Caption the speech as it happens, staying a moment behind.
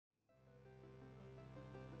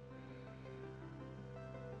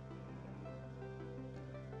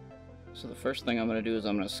So the first thing I'm going to do is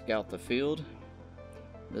I'm going to scout the field.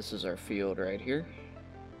 This is our field right here.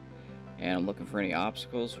 And I'm looking for any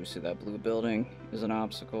obstacles. We see that blue building is an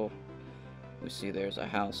obstacle. We see there's a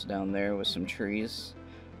house down there with some trees.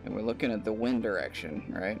 And we're looking at the wind direction,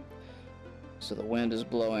 right? So the wind is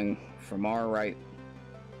blowing from our right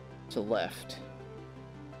to left.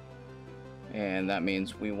 And that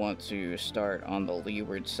means we want to start on the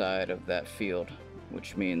leeward side of that field,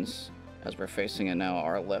 which means as we're facing it now,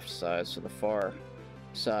 our left side, so the far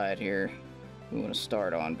side here, we want to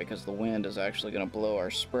start on, because the wind is actually going to blow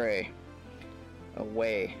our spray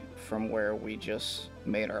away from where we just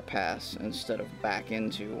made our pass instead of back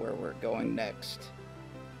into where we're going next.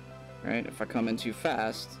 Right? If I come in too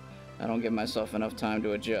fast, I don't give myself enough time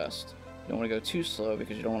to adjust. You don't want to go too slow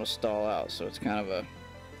because you don't want to stall out, so it's kind of a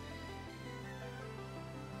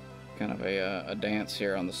dance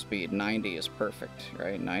here on the speed. 90 is perfect,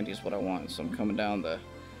 right? 90 is what I want. So I'm coming down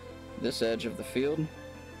this edge of the field.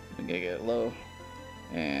 I'm gonna get low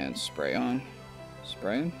and spray on,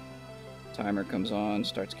 spraying. Timer comes on,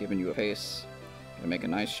 starts giving you a pace. Gonna make a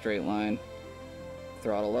nice straight line.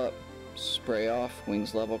 Throttle up, spray off,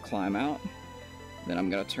 wings level, climb out. Then I'm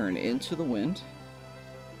gonna turn into the wind.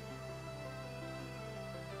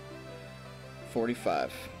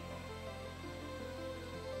 45.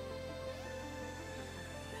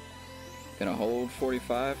 Gonna hold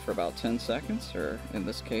 45 for about 10 seconds, or in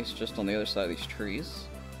this case, just on the other side of these trees.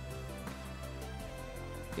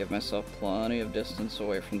 Give myself plenty of distance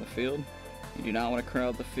away from the field. You do not want to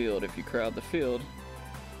crowd the field. If you crowd the field,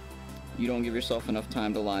 you don't give yourself enough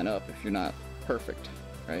time to line up if you're not perfect,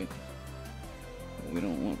 right? We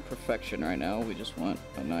don't want perfection right now. We just want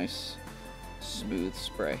a nice, smooth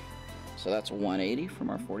spray. So that's 180 from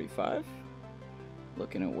our 45.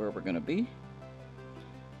 Looking at where we're gonna be.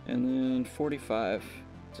 And then 45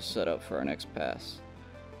 to set up for our next pass.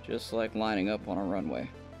 Just like lining up on a runway,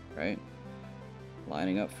 right?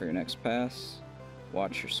 Lining up for your next pass.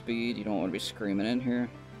 Watch your speed. You don't want to be screaming in here.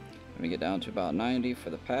 I'm gonna get down to about 90 for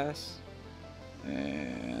the pass.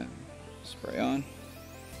 And spray on.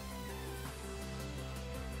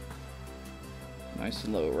 Nice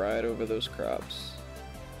and low, right over those crops.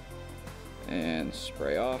 And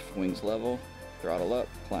spray off, wings level, throttle up,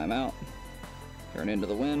 climb out. Turn into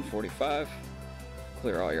the wind, 45.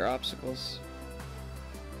 Clear all your obstacles.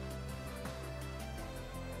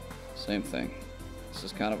 Same thing. This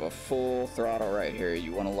is kind of a full throttle right here.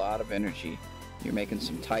 You want a lot of energy. You're making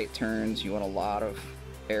some tight turns. You want a lot of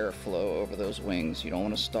airflow over those wings. You don't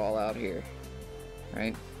want to stall out here,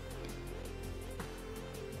 right?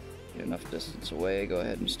 Get enough distance away. Go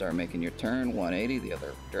ahead and start making your turn. 180 the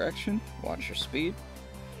other direction. Watch your speed.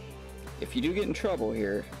 If you do get in trouble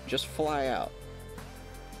here, just fly out.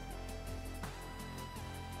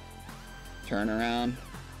 Turn around,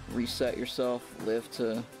 reset yourself, live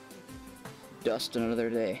to dust another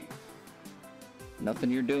day.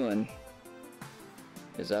 Nothing you're doing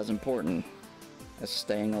is as important as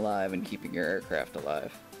staying alive and keeping your aircraft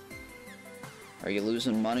alive. Are you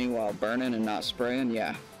losing money while burning and not spraying?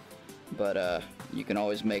 Yeah, but you can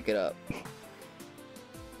always make it up.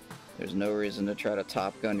 There's no reason to try to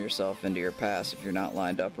Top Gun yourself into your pass if you're not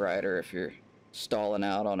lined up right, or if you're stalling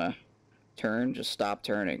out on a turn. Just stop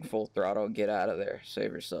turning, full throttle, get out of there,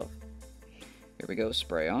 save yourself. Here we go,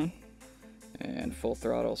 spray on, and full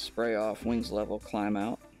throttle, spray off, wings level, climb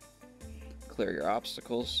out, clear your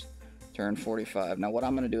obstacles, turn 45. Now what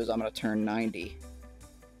I'm going to do is I'm going to turn 90.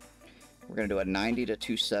 We're going to do a 90 to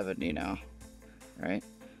 270 now, right?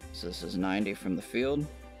 So this is 90 from the field.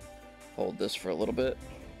 Hold this for a little bit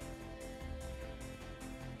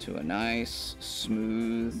to a nice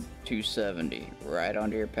smooth 270 right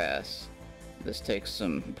onto your pass. This takes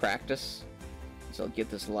some practice, so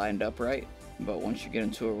get this lined up right, but once you get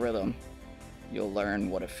into a rhythm, you'll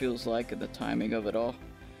learn what it feels like and the timing of it all.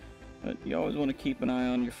 But you always want to keep an eye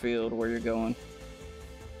on your field, where you're going,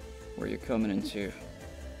 where you're coming into.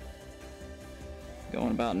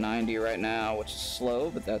 Going about 90 right now, which is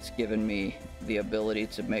slow, but that's given me the ability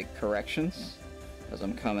to make corrections as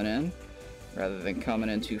I'm coming in, rather than coming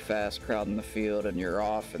in too fast, crowding the field, and you're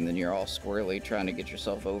off, and then you're all squirrely trying to get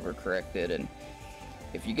yourself over-corrected. And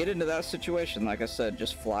if you get into that situation, like I said,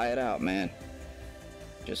 just fly it out, man.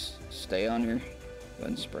 Just stay on your, go ahead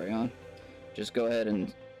and spray on. Just go ahead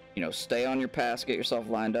and, you know, stay on your pass, get yourself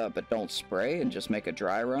lined up, but don't spray, and just make a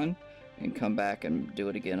dry run, and come back and do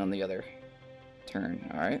it again on the other turn,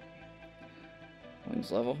 alright?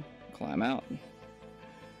 Wings level, climb out.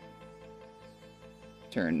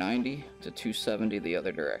 Turn 90 to 270 the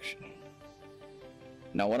other direction.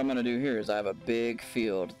 Now what I'm going to do here is I have a big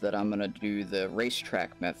field that I'm going to do the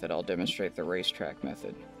racetrack method. I'll demonstrate the racetrack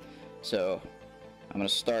method. So I'm going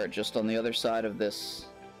to start just on the other side of this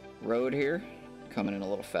road here, coming in a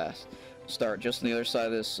little fast. Start just on the other side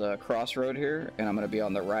of this crossroad here, and I'm going to be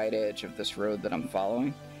on the right edge of this road that I'm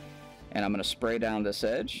following, and I'm going to spray down this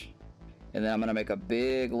edge, and then I'm going to make a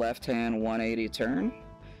big left-hand 180 turn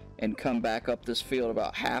and come back up this field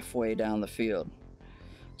about halfway down the field.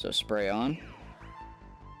 So spray on,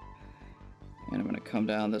 and I'm going to come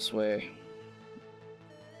down this way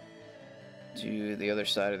to the other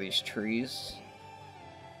side of these trees.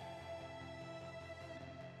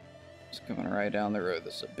 It's coming right down the road.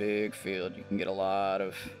 This is a big field. You can get a lot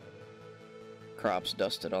of crops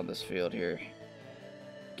dusted on this field here.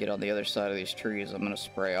 Get on the other side of these trees. I'm going to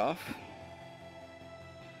spray off.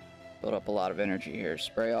 Build up a lot of energy here.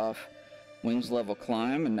 Spray off, wings level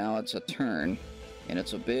climb, and now it's a turn. And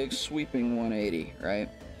it's a big sweeping 180, right?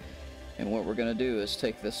 And what we're going to do is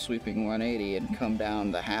take this sweeping 180 and come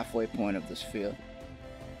down the halfway point of this field.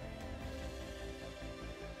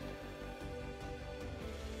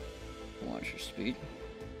 Watch your speed.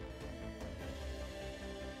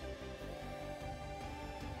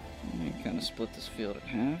 And kind of split this field in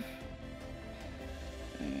half.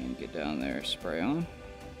 And get down there, spray on.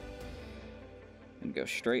 And go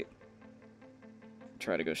straight.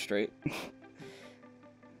 Try to go straight.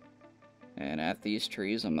 And at these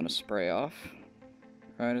trees, I'm going to spray off.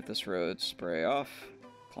 Right at this road, spray off.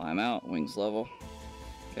 Climb out, wings level.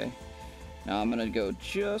 Okay. Now I'm going to go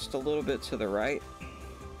just a little bit to the right.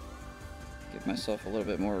 Give myself a little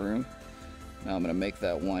bit more room. Now I'm going to make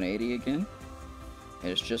that 180 again.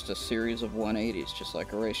 And it's just a series of 180s, just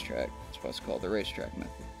like a racetrack. That's why it's called the racetrack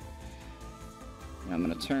method. And I'm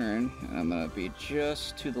going to turn, and I'm going to be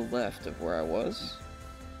just to the left of where I was.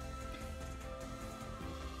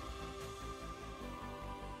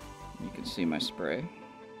 You can see my spray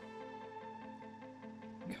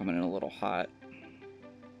coming in a little hot.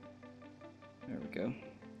 There we go.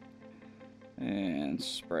 And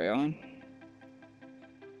spray on.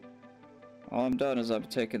 All I'm done is I've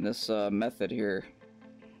taken this method here,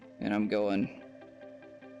 and I'm going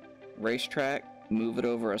racetrack, move it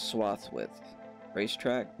over a swath width.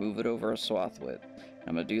 Racetrack, move it over a swath width.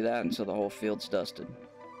 I'm going to do that until the whole field's dusted.